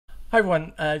Hi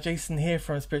everyone, Jason here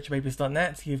from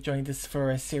spiritualbabies.net. You've joined us for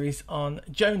a series on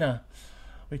Jonah.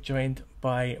 We're joined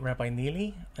by Rabbi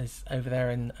Neely over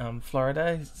there in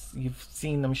Florida. You've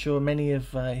seen, I'm sure, many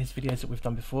of his videos that we've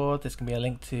done before. There's going to be a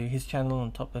link to his channel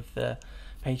on top of the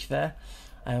page there.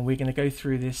 And we're going to go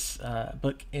through this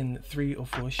book in 3 or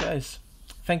 4 shows.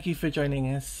 Thank you for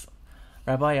joining us,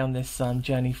 Rabbi, on this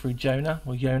journey through Jonah,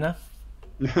 or Yonah.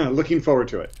 Looking forward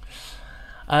to it.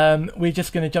 We're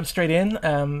just going to jump straight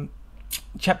in.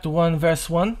 Chapter 1, verse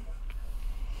 1.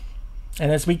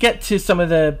 And as we get to some of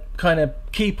the kind of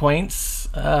key points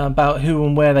about who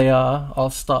and where they are, I'll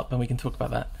stop and we can talk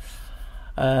about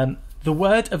that. The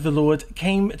word of the Lord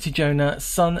came to Jonah,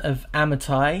 son of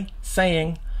Amittai,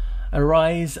 saying,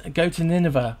 "Arise, go to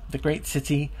Nineveh, the great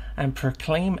city, and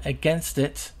proclaim against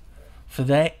it, for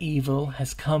their evil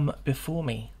has come before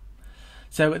me."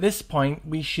 So at this point,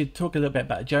 we should talk a little bit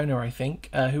about Jonah, I think,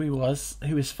 who he was,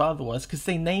 who his father was, because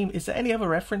is there any other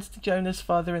reference to Jonah's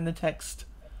father in the text?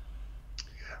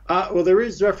 Well, there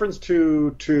is reference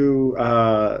to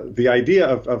the idea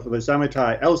of the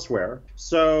Amittai elsewhere.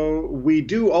 So we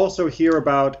do also hear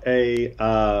about a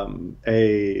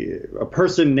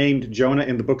person named Jonah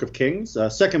in the Book of Kings,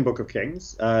 second Book of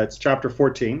Kings. It's chapter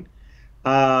 14.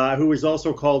 Who is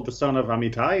also called the son of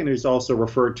Amittai and who's also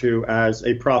referred to as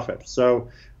a prophet. So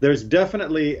there's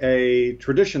definitely a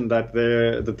tradition that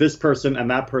this person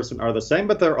and that person are the same,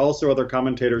 but there are also other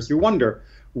commentators who wonder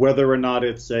whether or not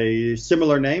it's a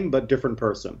similar name but different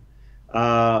person.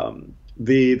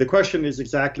 The question is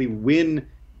exactly when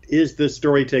is this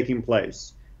story taking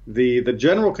place? The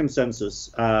general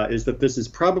consensus is that this is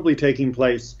probably taking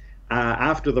place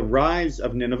after the rise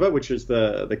of Nineveh, which is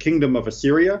the kingdom of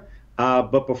Assyria,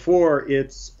 but before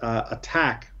its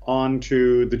attack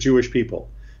onto the Jewish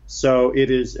people. So it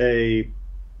is a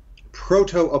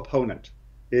proto-opponent.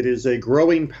 It is a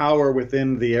growing power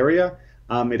within the area.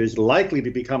 It is likely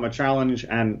to become a challenge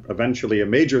and eventually a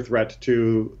major threat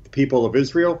to the people of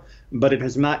Israel, but it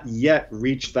has not yet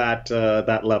reached that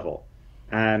level.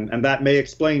 And that may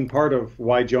explain part of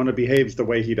why Jonah behaves the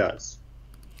way he does.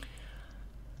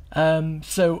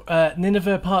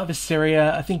 Nineveh, part of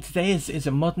Assyria, I think today is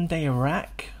a modern-day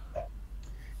Iraq?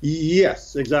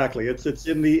 Yes, exactly. It's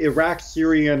in the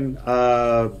Iraq-Syrian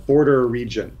border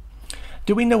region.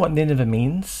 Do we know what Nineveh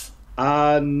means?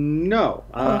 No.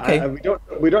 Okay.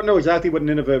 We don't know exactly what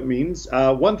Nineveh means.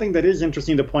 One thing that is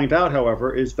interesting to point out,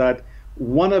 however, is that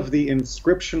one of the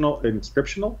inscribed?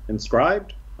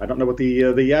 I don't know what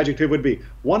the adjective would be.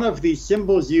 One of the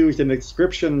symbols used in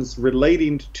inscriptions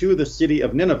relating to the city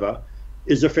of Nineveh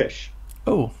is a fish.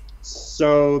 Oh.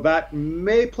 So that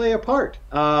may play a part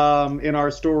in our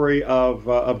story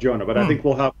of Jonah. But I think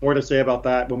we'll have more to say about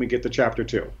that when we get to chapter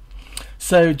 2.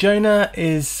 So Jonah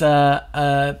is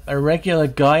a regular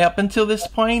guy up until this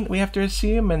point, we have to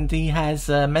assume, and he has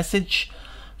a message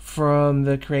from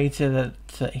the Creator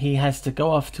that he has to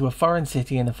go off to a foreign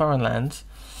city in a foreign land.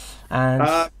 And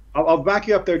I'll back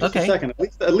you up there just a second.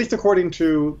 At least according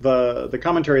to the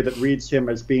commentary that reads him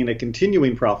as being a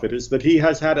continuing prophet, is that he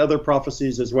has had other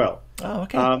prophecies as well. Oh,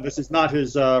 okay. This is not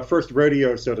his first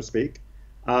rodeo, so to speak.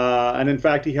 And in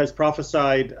fact, he has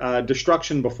prophesied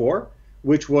destruction before,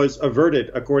 which was averted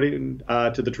according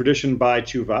to the tradition by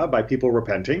tshuva, by people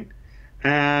repenting.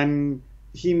 And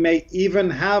he may even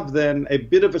have then a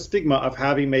bit of a stigma of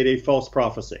having made a false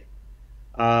prophecy.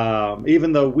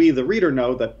 Even though we, the reader,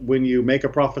 know that when you make a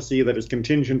prophecy that is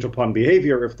contingent upon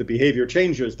behavior, if the behavior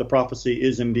changes, the prophecy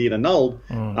is indeed annulled.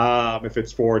 If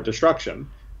it's for destruction,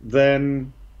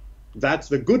 then that's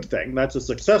the good thing. That's a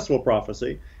successful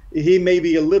prophecy. He may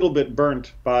be a little bit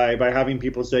burnt by having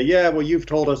people say, yeah, well, you've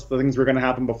told us the things were going to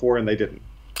happen before and they didn't.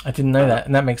 I didn't know that,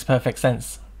 and that makes perfect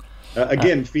sense.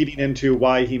 Again, feeding into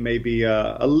why he may be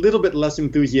a little bit less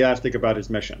enthusiastic about his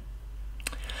mission.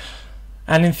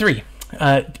 And in 3.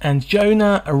 And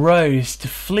Jonah arose to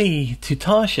flee to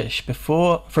Tarshish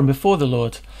from before the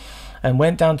Lord, and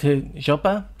went down to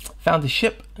Joppa, found a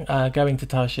ship going to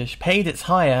Tarshish, paid its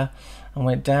hire, and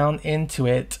went down into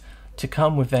it to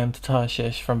come with them to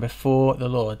Tarshish from before the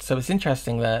Lord. So it's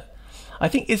interesting that, I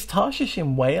think, is Tarshish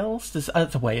in Wales?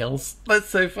 It's Wales. That's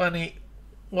so funny.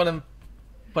 What a mistake.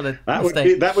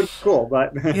 That would be cool,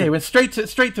 but yeah, went straight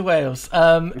to Wales.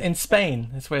 In Spain,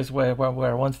 that's where I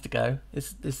wanted to go.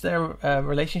 Is there a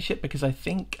relationship? Because I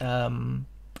think I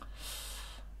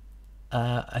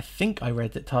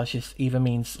read that Tarshish either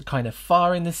means kind of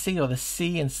far in the sea or the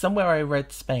sea, and somewhere I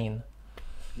read Spain.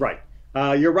 Right.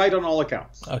 You're right on all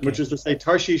accounts, which is to say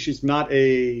Tarshish is not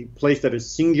a place that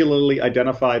is singularly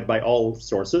identified by all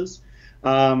sources.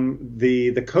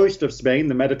 The coast of Spain,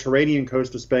 the Mediterranean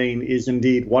coast of Spain, is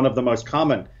indeed one of the most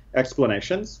common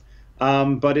explanations.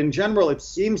 But in general, it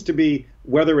seems to be,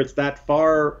 whether it's that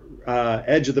far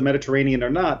edge of the Mediterranean or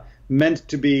not, meant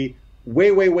to be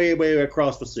way, way, way, way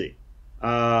across the sea.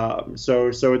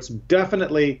 So it's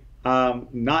definitely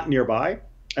not nearby,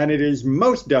 and it is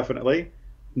most definitely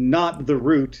not the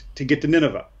route to get to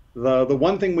Nineveh. The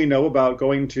one thing we know about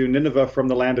going to Nineveh from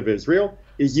the land of Israel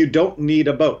is you don't need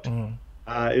a boat.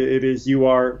 It is, you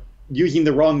are using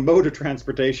the wrong mode of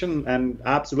transportation and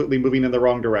absolutely moving in the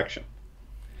wrong direction.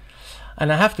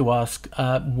 And I have to ask,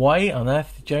 why on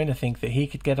earth did Jonah think that he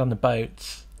could get on the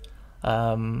boat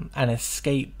and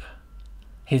escape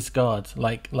his God?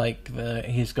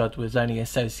 His God was only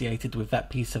associated with that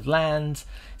piece of land.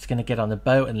 He's going to get on the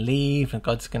boat and leave, and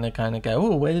God's going to kind of go,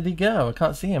 oh, where did he go? I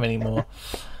can't see him anymore.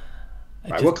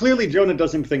 Right. Well, clearly Jonah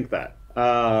doesn't think that,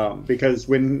 because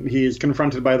when he is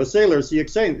confronted by the sailors, he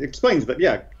explains that,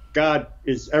 yeah, God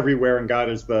is everywhere and God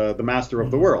is the master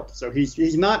of the world. So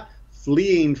he's not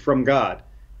fleeing from God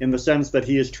in the sense that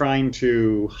he is trying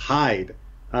to hide,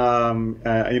 a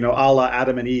la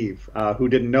Adam and Eve, who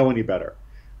didn't know any better.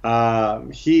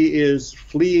 He is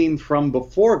fleeing from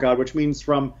before God, which means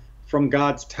from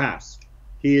God's task.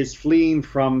 He is fleeing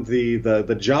from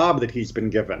the job that he's been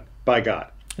given by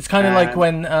God. It's kind of like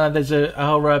when there's a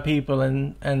whole row of people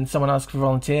and someone asks for a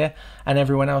volunteer and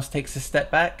everyone else takes a step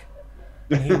back.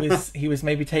 And he was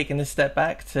maybe taking a step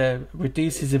back to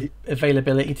reduce his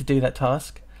availability to do that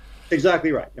task.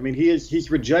 Exactly right. I mean, he's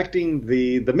rejecting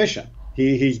the mission.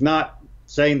 He's not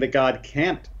saying that God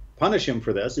can't punish him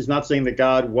for this. He's not saying that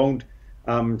God won't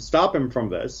stop him from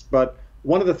this. But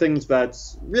one of the things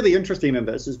that's really interesting in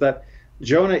this is that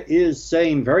Jonah is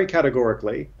saying very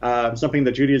categorically something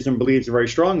that Judaism believes very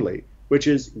strongly, which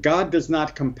is God does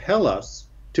not compel us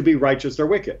to be righteous or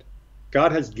wicked.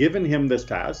 God has given him this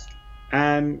task,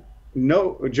 and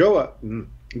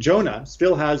Jonah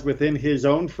still has within his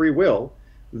own free will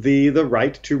the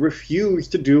right to refuse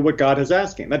to do what God is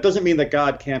asking. That doesn't mean that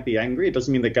God can't be angry. It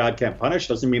doesn't mean that God can't punish. It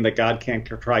doesn't mean that God can't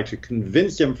try to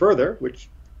convince him further, which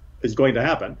is going to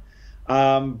happen.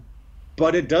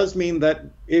 But it does mean that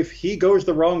if he goes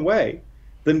the wrong way,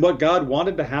 then what God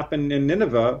wanted to happen in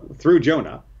Nineveh through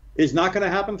Jonah is not going to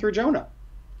happen through Jonah.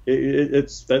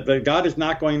 It's that God is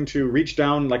not going to reach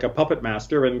down like a puppet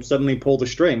master and suddenly pull the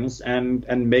strings and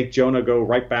make Jonah go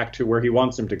right back to where he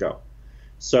wants him to go.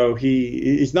 So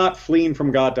he's not fleeing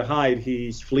from God to hide.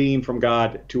 He's fleeing from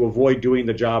God to avoid doing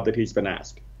the job that he's been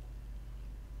asked.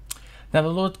 Now the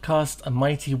Lord cast a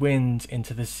mighty wind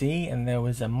into the sea, and there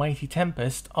was a mighty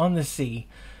tempest on the sea,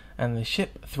 and the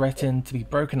ship threatened to be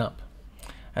broken up.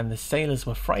 And the sailors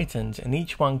were frightened, and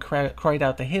each one cried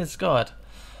out to his God.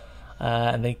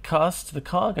 And they cast the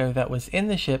cargo that was in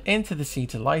the ship into the sea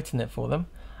to lighten it for them.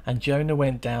 And Jonah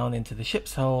went down into the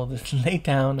ship's hold, lay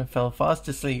down and fell fast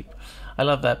asleep. I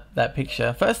love that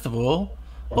picture. First of all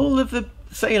of the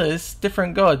sailors,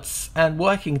 different gods, and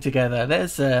working together.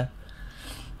 There's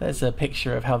a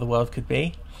picture of how the world could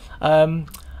be. And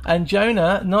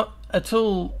Jonah, not at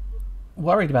all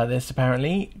worried about this,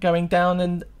 apparently, going down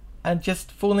and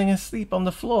just falling asleep on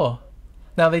the floor.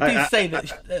 Now, they do say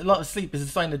that a lot of sleep is a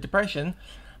sign of depression,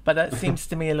 but that seems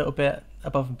to me a little bit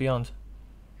above and beyond.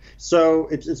 So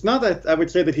it's not that I would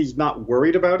say that he's not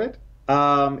worried about it.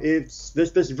 It's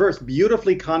this verse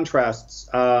beautifully contrasts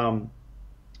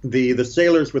the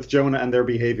sailors with Jonah and their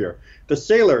behavior. The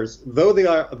sailors, though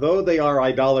they are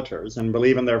idolaters and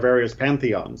believe in their various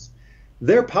pantheons,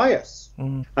 they're pious.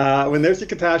 When there's a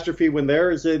catastrophe, when there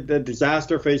is a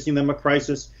disaster facing them, a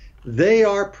crisis, they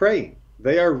are praying.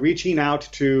 They are reaching out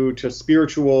to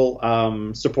spiritual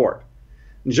support.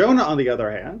 Jonah, on the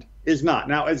other hand, is not.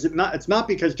 Now, it's not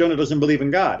because Jonah doesn't believe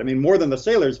in God. I mean, more than the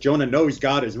sailors, Jonah knows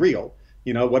God is real.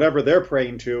 Whatever they're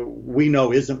praying to, we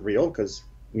know isn't real, because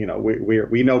we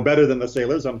know better than the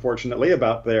sailors, unfortunately,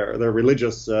 about their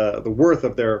religious the worth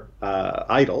of their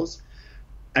idols.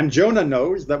 And Jonah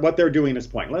knows that what they're doing is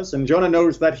pointless, and Jonah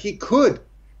knows that he could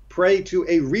pray to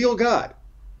a real God,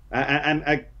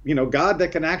 and God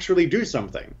that can actually do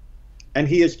something, and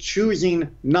he is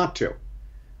choosing not to.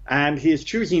 And he is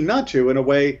choosing not to in a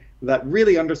way that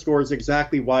really underscores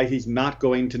exactly why he's not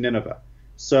going to Nineveh.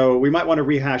 So we might want to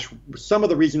rehash some of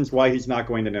the reasons why he's not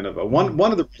going to Nineveh.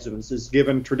 One of the reasons is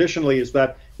given traditionally is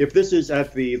that if this is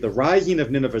at the rising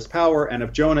of Nineveh's power, and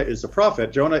if Jonah is a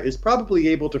prophet, Jonah is probably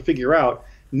able to figure out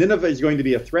Nineveh is going to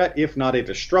be a threat, if not a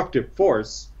destructive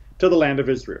force, to the land of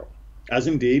Israel, as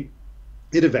indeed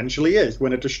it eventually is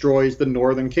when it destroys the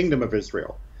northern kingdom of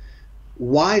Israel.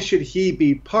 Why should he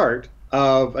be part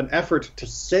of an effort to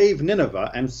save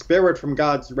Nineveh and spare it from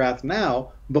God's wrath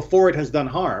now before it has done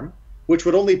harm, which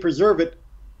would only preserve it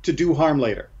to do harm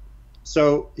later?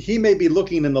 So he may be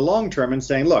looking in the long term and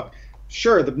saying, look,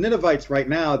 sure, the Ninevites right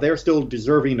now, they're still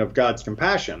deserving of God's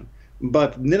compassion,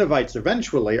 but Ninevites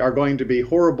eventually are going to be a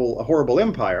horrible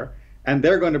empire, and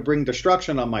they're going to bring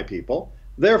destruction on my people.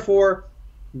 Therefore,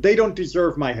 they don't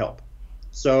deserve my help.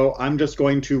 So I'm just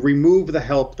going to remove the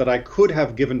help that I could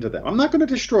have given to them. I'm not going to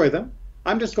destroy them.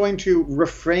 I'm just going to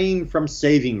refrain from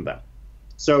saving them.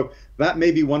 So that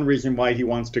may be one reason why he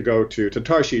wants to go to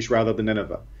Tarshish rather than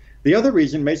Nineveh. The other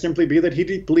reason may simply be that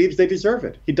he believes they deserve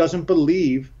it. He doesn't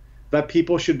believe that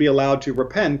people should be allowed to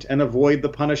repent and avoid the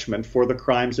punishment for the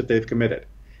crimes that they've committed.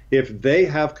 If they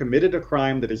have committed a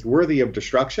crime that is worthy of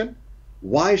destruction,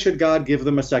 why should God give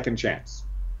them a second chance?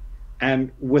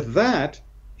 And with that,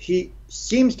 he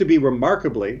seems to be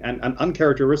remarkably and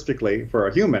uncharacteristically for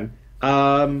a human,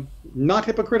 not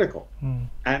hypocritical.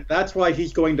 And that's why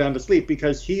he's going down to sleep,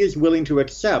 because he is willing to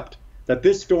accept that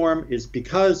this storm is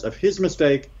because of his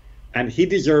mistake and he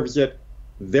deserves it.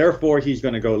 Therefore, he's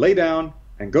going to go lay down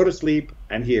and go to sleep,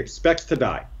 and he expects to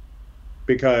die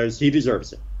because he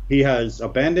deserves it. He has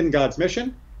abandoned God's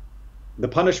mission. The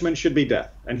punishment should be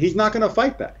death. And he's not going to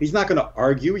fight that. He's not going to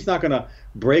argue. He's not going to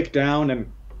break down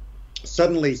and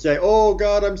suddenly say, oh,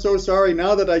 God, I'm so sorry.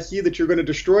 Now that I see that you're going to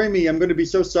destroy me, I'm going to be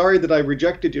so sorry that I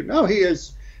rejected you. No, he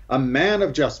is a man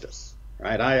of justice,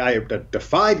 right? I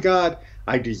defied God.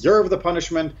 I deserve the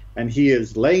punishment, and he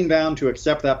is laying down to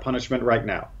accept that punishment right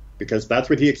now, because that's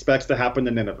what he expects to happen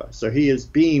to Nineveh. So he is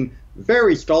being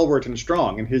very stalwart and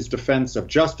strong in his defense of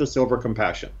justice over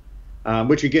compassion,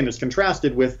 which again is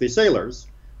contrasted with the sailors,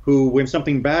 who, when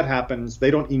something bad happens,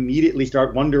 they don't immediately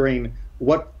start wondering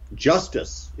what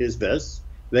justice is this.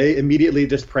 They immediately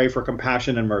just pray for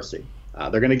compassion and mercy.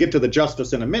 They're going to get to the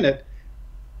justice in a minute,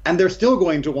 and they're still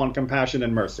going to want compassion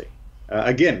and mercy.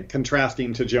 Again,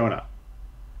 contrasting to Jonah.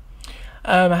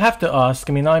 I have to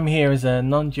ask, I mean, I'm here as a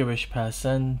non-Jewish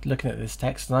person looking at this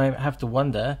text, and I have to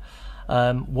wonder,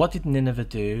 what did Nineveh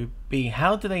do? B,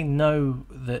 how do they know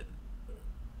that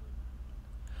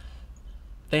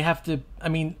they have to, I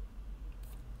mean,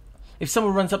 if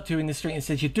someone runs up to you in the street and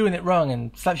says you're doing it wrong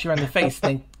and slaps you around the face,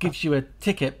 then gives you a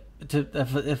ticket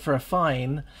for a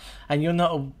fine, and you're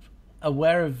not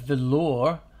aware of the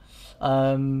law,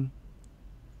 that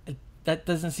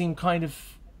doesn't seem kind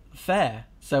of fair.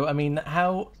 So, I mean,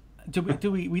 how do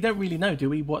we don't really know, do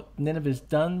we, what Nineveh's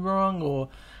done wrong, or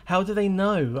how do they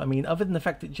know? I mean, other than the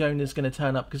fact that Jonah's going to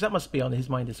turn up, because that must be on his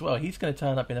mind as well. He's going to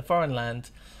turn up in a foreign land,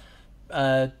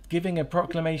 giving a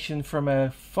proclamation from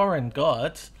a foreign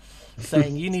god,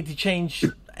 saying you need to change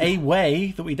a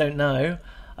way that we don't know,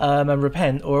 and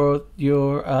repent, or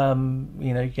you're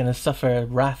you're going to suffer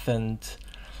wrath and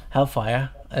hellfire.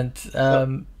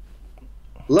 And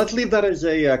let's leave that as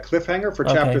a cliffhanger for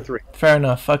chapter 3. Fair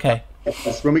enough. Okay.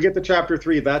 When we get to chapter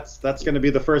 3, that's going to be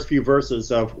the first few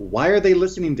verses of why are they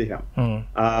listening to him? And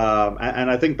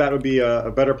I think that would be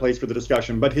a better place for the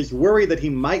discussion. But his worry that he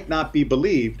might not be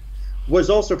believed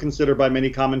was also considered by many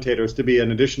commentators to be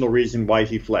an additional reason why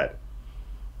he fled.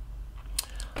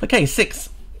 Okay, 6.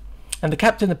 And the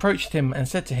captain approached him and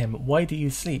said to him, why do you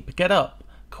sleep? Get up,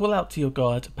 call out to your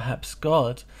God. Perhaps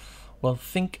God will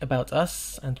think about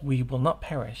us, and we will not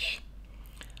perish.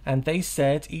 And they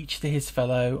said, each to his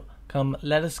fellow, come,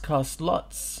 let us cast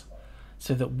lots,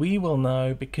 so that we will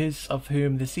know because of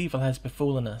whom this evil has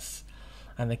befallen us.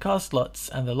 And they cast lots,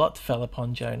 and the lot fell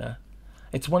upon Jonah.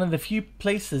 It's one of the few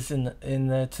places in the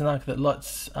Tanakh that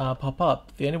lots pop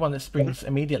up. The only one that springs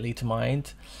immediately to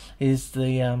mind is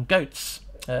the goats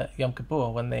at Yom Kippur,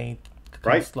 when they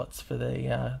cast lots for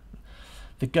the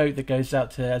goat that goes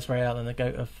out to Israel and the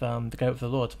goat of the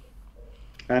Lord.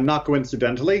 And not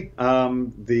coincidentally,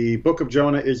 the book of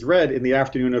Jonah is read in the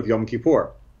afternoon of Yom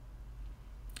Kippur.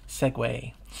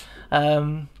 Segue.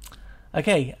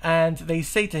 Okay, and they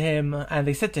said to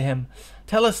him,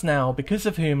 tell us now, because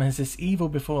of whom has this evil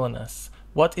befallen us?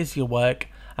 What is your work,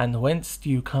 and whence do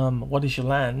you come? What is your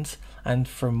land, and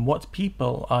from what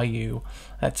people are you?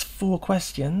 That's 4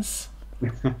 questions.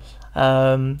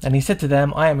 And he said to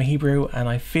them, I am a Hebrew, and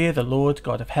I fear the Lord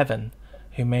God of heaven,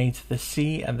 who made the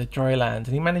sea and the dry land.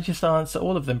 And he manages to answer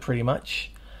all of them pretty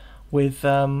much with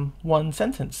 1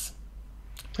 sentence.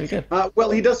 Pretty good.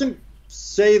 Well, he doesn't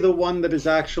say the one that is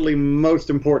actually most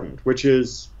important, which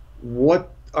is,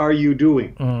 what are you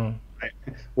doing? Right?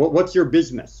 What's your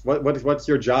business? What's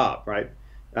your job, right?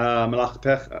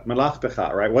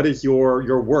 Malachtecha, right? What is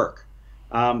your work?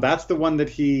 That's the one that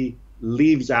he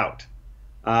leaves out.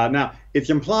 Now, it's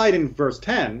implied in verse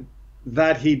 10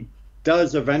 that he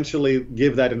does eventually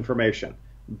give that information.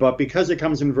 But because it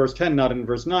comes in verse 10, not in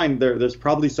verse 9, there's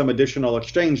probably some additional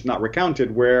exchange not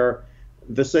recounted where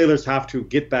the sailors have to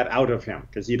get that out of him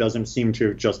because he doesn't seem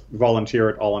to just volunteer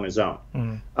it all on his own.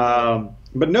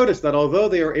 But notice that although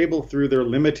they are able through their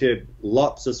limited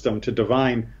lot system to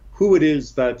divine who it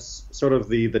is that's sort of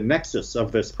the nexus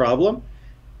of this problem,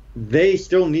 they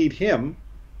still need him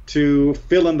to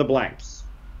fill in the blanks,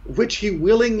 which he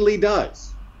willingly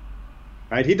does.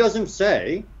 Right? He doesn't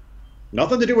say,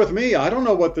 nothing to do with me. I don't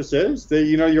know what this is.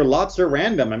 Your lots are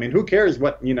random. I mean, who cares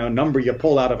what, number you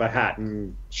pull out of a hat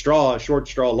and straw, short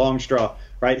straw, long straw,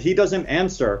 right? He doesn't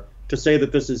answer to say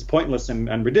that this is pointless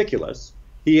and ridiculous.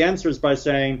 He answers by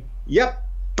saying, yep,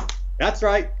 that's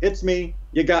right. It's me.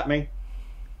 You got me.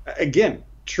 Again,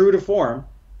 true to form,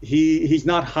 he's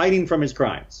not hiding from his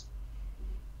crimes.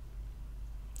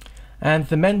 And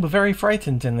the men were very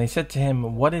frightened, and they said to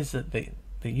him, what is it that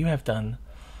you have done?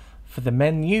 For the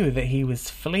men knew that he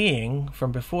was fleeing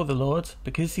from before the Lord,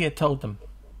 because he had told them.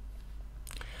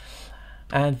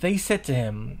 And they said to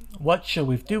him, what shall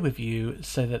we do with you,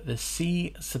 so that the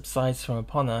sea subsides from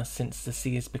upon us, since the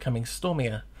sea is becoming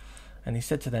stormier? And he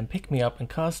said to them, pick me up and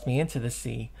cast me into the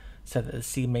sea, so that the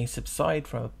sea may subside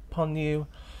from upon you.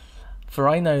 For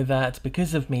I know that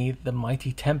because of me the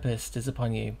mighty tempest is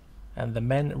upon you. And the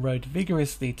men rowed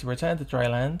vigorously to return to dry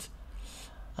land,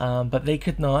 but they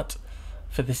could not,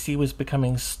 for the sea was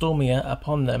becoming stormier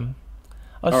upon them.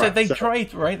 So they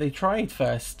tried, right? They tried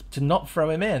first to not throw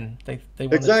him in. They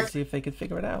wanted to see if they could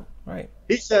figure it out, right?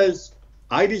 He says,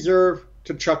 I deserve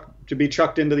to be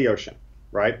chucked into the ocean,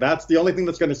 right? That's the only thing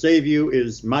that's going to save you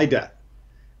is my death.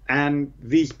 And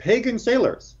these pagan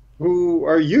sailors who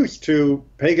are used to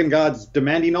pagan gods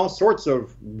demanding all sorts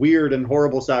of weird and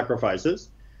horrible sacrifices,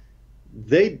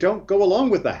 they don't go along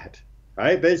with that,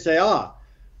 right? They say,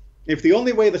 if the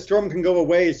only way the storm can go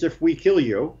away is if we kill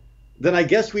you, then I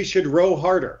guess we should row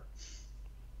harder,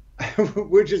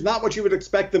 which is not what you would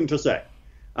expect them to say.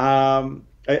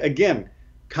 Again,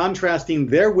 contrasting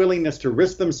their willingness to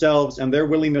risk themselves and their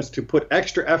willingness to put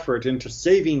extra effort into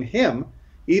saving him,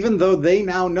 even though they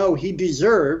now know he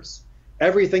deserves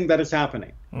everything that is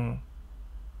happening.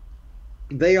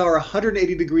 They are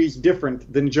 180 degrees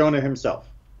different than Jonah himself.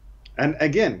 And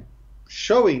again,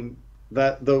 showing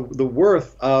that the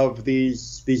worth of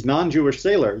these non-Jewish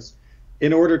sailors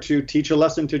in order to teach a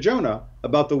lesson to Jonah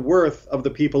about the worth of the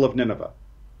people of Nineveh.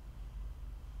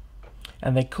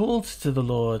 And they called to the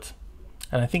Lord,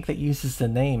 and I think that uses the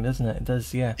name, doesn't it? It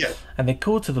does, yeah. Yes. And they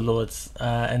called to the Lord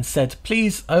and said,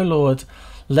 please, O Lord,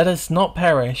 let us not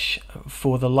perish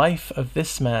for the life of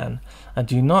this man, and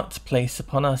do not place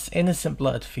upon us innocent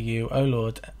blood for you, O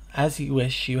Lord, as you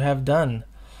wish you have done.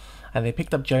 And they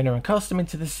picked up Jonah and cast him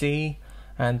into the sea,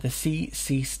 and the sea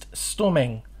ceased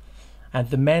storming. And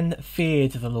the men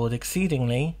feared the Lord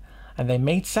exceedingly, and they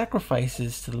made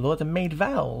sacrifices to the Lord and made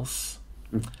vows.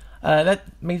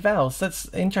 That's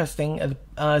interesting.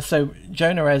 So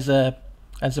Jonah, as a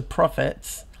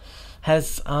prophet,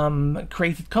 has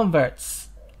created converts.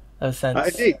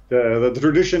 Indeed, the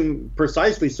tradition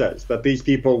precisely says that these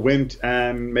people went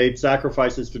and made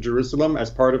sacrifices to Jerusalem as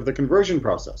part of the conversion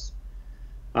process.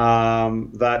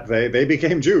 That they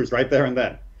became Jews right there and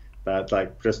then. That's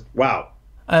just wow.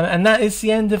 And that is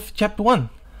the end of chapter 1.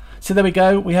 So there we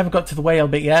go. We haven't got to the whale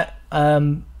bit yet.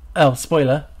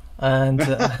 Spoiler. And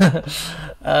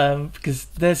because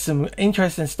there's some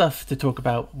interesting stuff to talk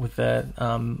about with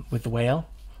the whale,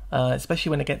 especially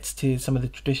when it gets to some of the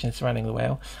traditions surrounding the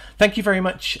whale. Thank you very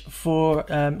much for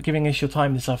giving us your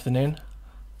time this afternoon.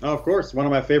 Oh, of course, one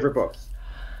of my favorite books.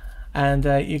 And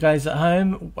you guys at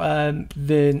home,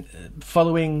 the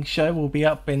following show will be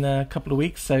up in a couple of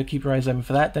weeks, so keep your eyes open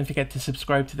for that. Don't forget to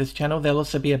subscribe to this channel. There'll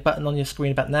also be a button on your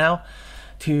screen about now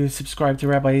to subscribe to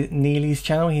Rabbi Neely's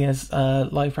channel. He has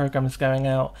live programs going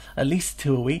out at least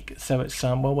 2 a week, so it's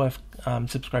well worth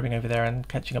subscribing over there and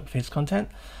catching up with his content.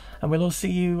 And we'll all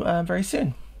see you very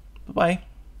soon. Bye-bye.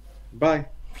 Bye.